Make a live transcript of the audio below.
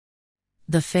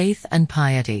The Faith and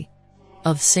Piety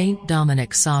of Saint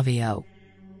Dominic Savio.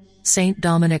 Saint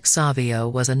Dominic Savio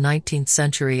was a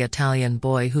 19th-century Italian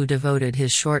boy who devoted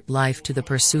his short life to the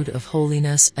pursuit of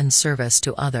holiness and service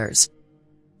to others.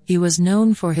 He was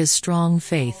known for his strong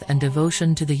faith and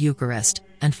devotion to the Eucharist,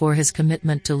 and for his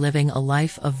commitment to living a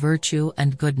life of virtue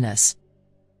and goodness.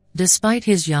 Despite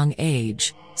his young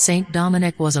age, Saint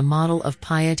Dominic was a model of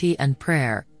piety and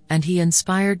prayer, and he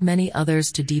inspired many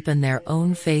others to deepen their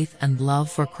own faith and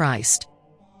love for Christ.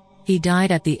 He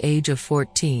died at the age of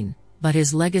 14, but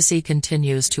his legacy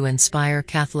continues to inspire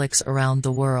Catholics around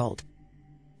the world.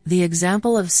 The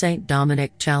example of Saint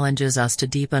Dominic challenges us to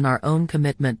deepen our own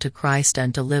commitment to Christ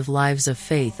and to live lives of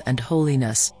faith and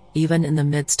holiness, even in the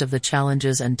midst of the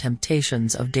challenges and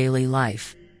temptations of daily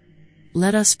life.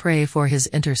 Let us pray for his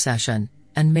intercession,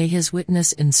 and may his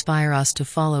witness inspire us to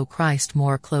follow Christ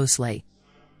more closely.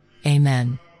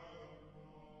 Amen.